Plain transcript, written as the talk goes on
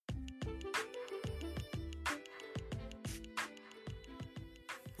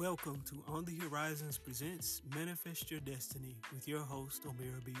Welcome to On the Horizons presents Manifest Your Destiny with your host,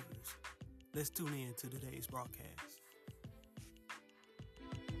 Omira Beavers. Let's tune in to today's broadcast.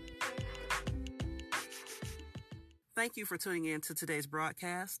 Thank you for tuning in to today's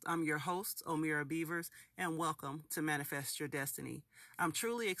broadcast. I'm your host, Omira Beavers, and welcome to Manifest Your Destiny. I'm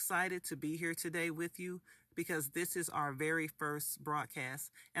truly excited to be here today with you because this is our very first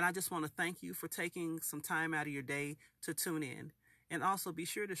broadcast, and I just want to thank you for taking some time out of your day to tune in. And also be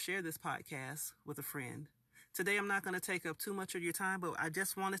sure to share this podcast with a friend. Today, I'm not going to take up too much of your time, but I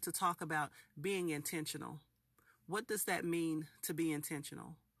just wanted to talk about being intentional. What does that mean to be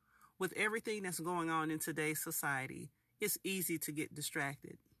intentional? With everything that's going on in today's society, it's easy to get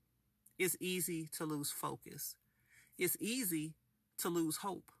distracted. It's easy to lose focus. It's easy to lose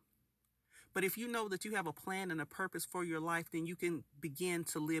hope. But if you know that you have a plan and a purpose for your life, then you can begin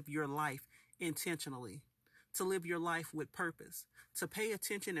to live your life intentionally. To live your life with purpose, to pay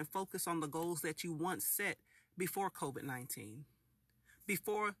attention and focus on the goals that you once set before COVID-19,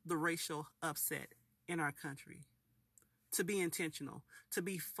 before the racial upset in our country, to be intentional, to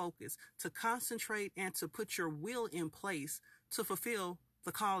be focused, to concentrate and to put your will in place to fulfill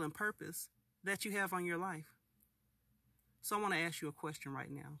the call and purpose that you have on your life. So I want to ask you a question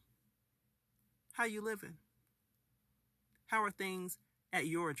right now. How you living? How are things at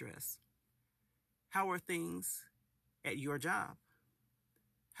your address? How are things at your job?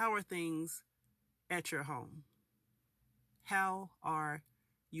 How are things at your home? How are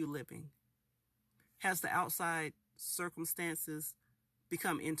you living? Has the outside circumstances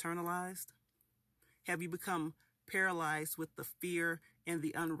become internalized? Have you become paralyzed with the fear and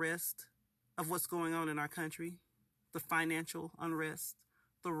the unrest of what's going on in our country? The financial unrest,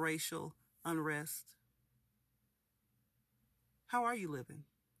 the racial unrest. How are you living?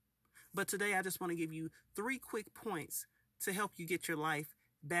 But today, I just want to give you 3 quick points to help you get your life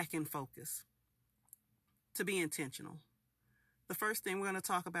back in focus, to be intentional. The first thing we're going to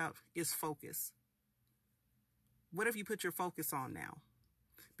talk about is focus. What have you put your focus on now?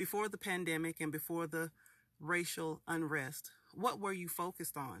 Before the pandemic and before the racial unrest, what were you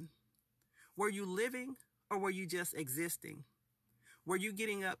focused on? Were you living or were you just existing? Were you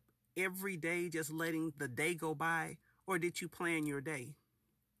getting up every day just letting the day go by, or did you plan your day?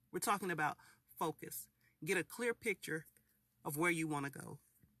 We're talking about focus. Get a clear picture of where you want to go,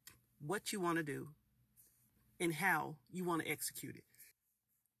 what you want to do, and how you want to execute it.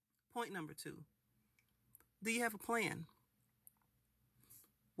 Point number 2. Do you have a plan?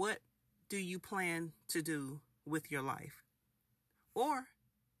 What do you plan to do with your life? Or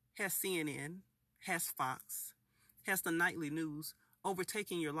has CNN, has Fox, has the nightly news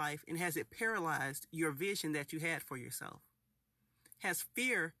overtaken your life, and has it paralyzed your vision that you had for yourself? Has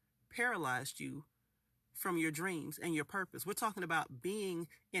fear paralyzed you from your dreams and your purpose? We're talking about being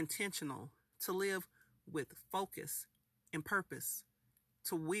intentional, to live with focus and purpose,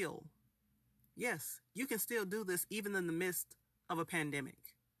 to will. Yes, you can still do this even in the midst of a pandemic.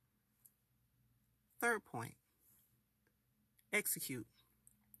 Third point, execute.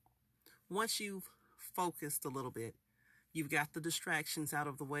 Once you've focused a little bit, you've got the distractions out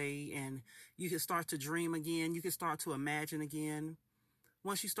of the way, and you can start to dream again. You can start to imagine again.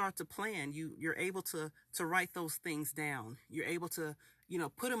 Once you start to plan, you're able to write those things down. You're able to,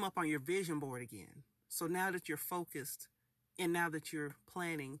 put them up on your vision board again. So now that you're focused and now that you're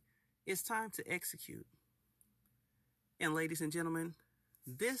planning, it's time to execute. And ladies and gentlemen,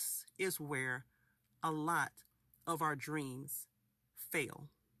 this is where a lot of our dreams fail.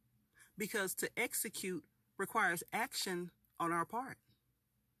 Because to execute requires action on our part.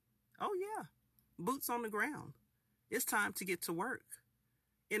 Oh yeah, boots on the ground. It's time to get to work.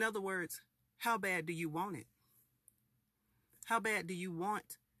 In other words, how bad do you want it? How bad do you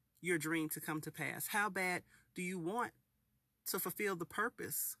want your dream to come to pass? How bad do you want to fulfill the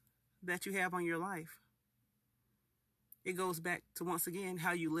purpose that you have on your life? It goes back to, once again,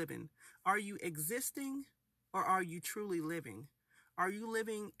 how you living. Are you existing or are you truly living? Are you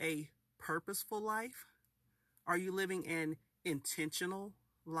living a purposeful life? Are you living an intentional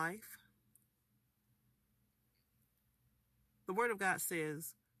life? The Word of God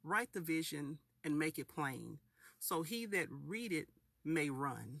says, write the vision and make it plain, so he that read it may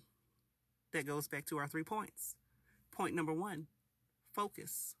run. That goes back to our 3 points. Point number 1,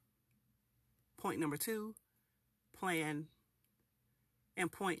 focus. Point number 2, plan.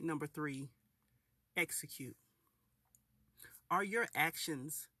 And point number 3, execute. Are your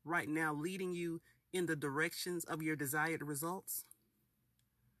actions right now leading you in the directions of your desired results?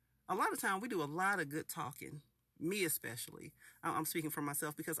 A lot of time we do a lot of good talking. Me especially. I'm speaking for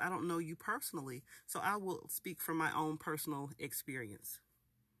myself because I don't know you personally. So I will speak from my own personal experience.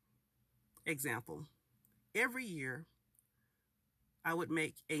 Example, every year I would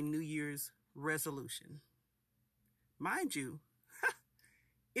make a New Year's resolution. Mind you,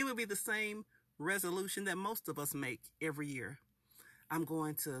 it would be the same resolution that most of us make every year. I'm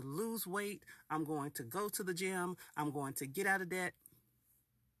going to lose weight. I'm going to go to the gym. I'm going to get out of debt.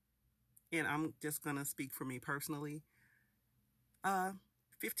 And I'm just going to speak for me personally.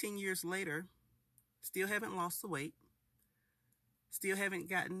 15 years later, still haven't lost the weight. Still haven't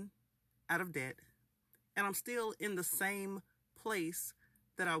gotten out of debt. And I'm still in the same place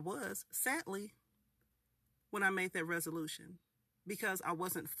that I was, sadly, when I made that resolution, because I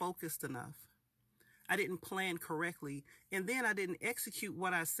wasn't focused enough. I didn't plan correctly, and then I didn't execute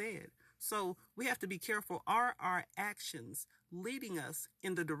what I said. So we have to be careful. Are our actions leading us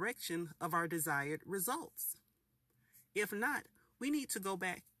in the direction of our desired results? If not, we need to go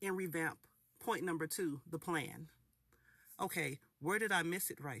back and revamp point number 2, the plan. Okay, where did I miss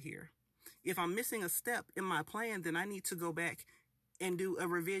it right here? If I'm missing a step in my plan, then I need to go back and do a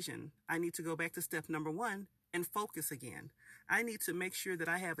revision. I need to go back to step number 1 and focus again. I need to make sure that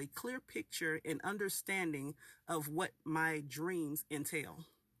I have a clear picture and understanding of what my dreams entail.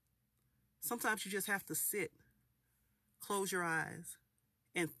 Sometimes you just have to sit, close your eyes,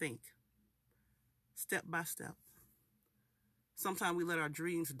 and think, step by step. Sometimes we let our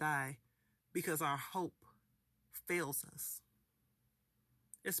dreams die because our hope fails us,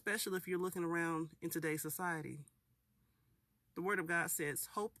 especially if you're looking around in today's society. The Word of God says,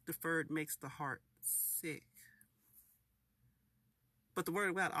 hope deferred makes the heart sick. But the Word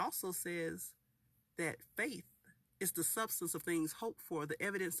of God also says that faith is the substance of things hoped for, the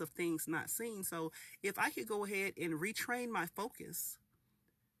evidence of things not seen. So if I could go ahead and retrain my focus,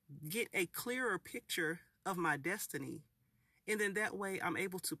 get a clearer picture of my destiny, and then that way I'm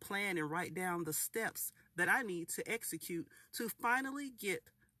able to plan and write down the steps that I need to execute to finally get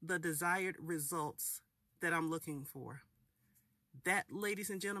the desired results that I'm looking for. That, ladies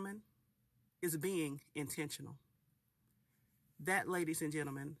and gentlemen, is being intentional. That, ladies and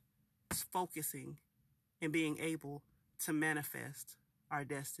gentlemen, is focusing and being able to manifest our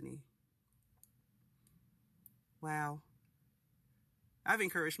destiny. Wow. I've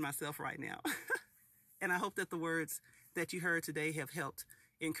encouraged myself right now. And I hope that the words that you heard today have helped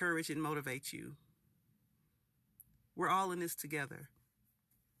encourage and motivate you. We're all in this together.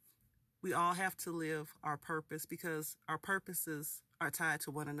 We all have to live our purpose because our purposes are tied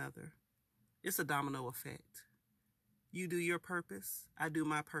to one another. It's a domino effect. You do your purpose, I do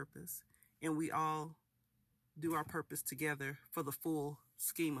my purpose, and we all do our purpose together for the full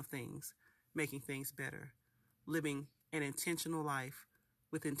scheme of things, making things better, living an intentional life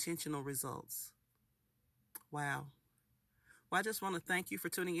with intentional results. Wow. Well, I just want to thank you for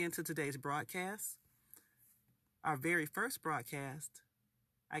tuning in to today's broadcast. Our very first broadcast,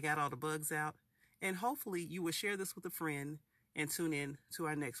 I got all the bugs out, and hopefully you will share this with a friend and tune in to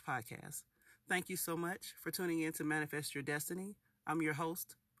our next podcast. Thank you so much for tuning in to Manifest Your Destiny. I'm your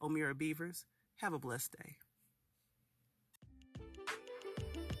host, O'Meara Beavers. Have a blessed day.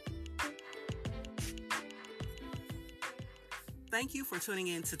 Thank you for tuning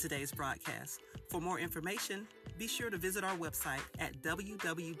in to today's broadcast. For more information, be sure to visit our website at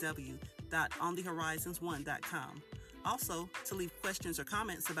www.onthehorizons1.com. Also, to leave questions or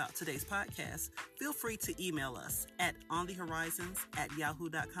comments about today's podcast, feel free to email us at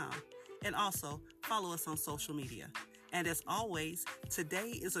onthehorizons@yahoo.com. And also, follow us on social media. And as always, today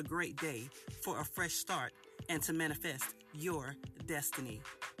is a great day for a fresh start and to manifest your destiny.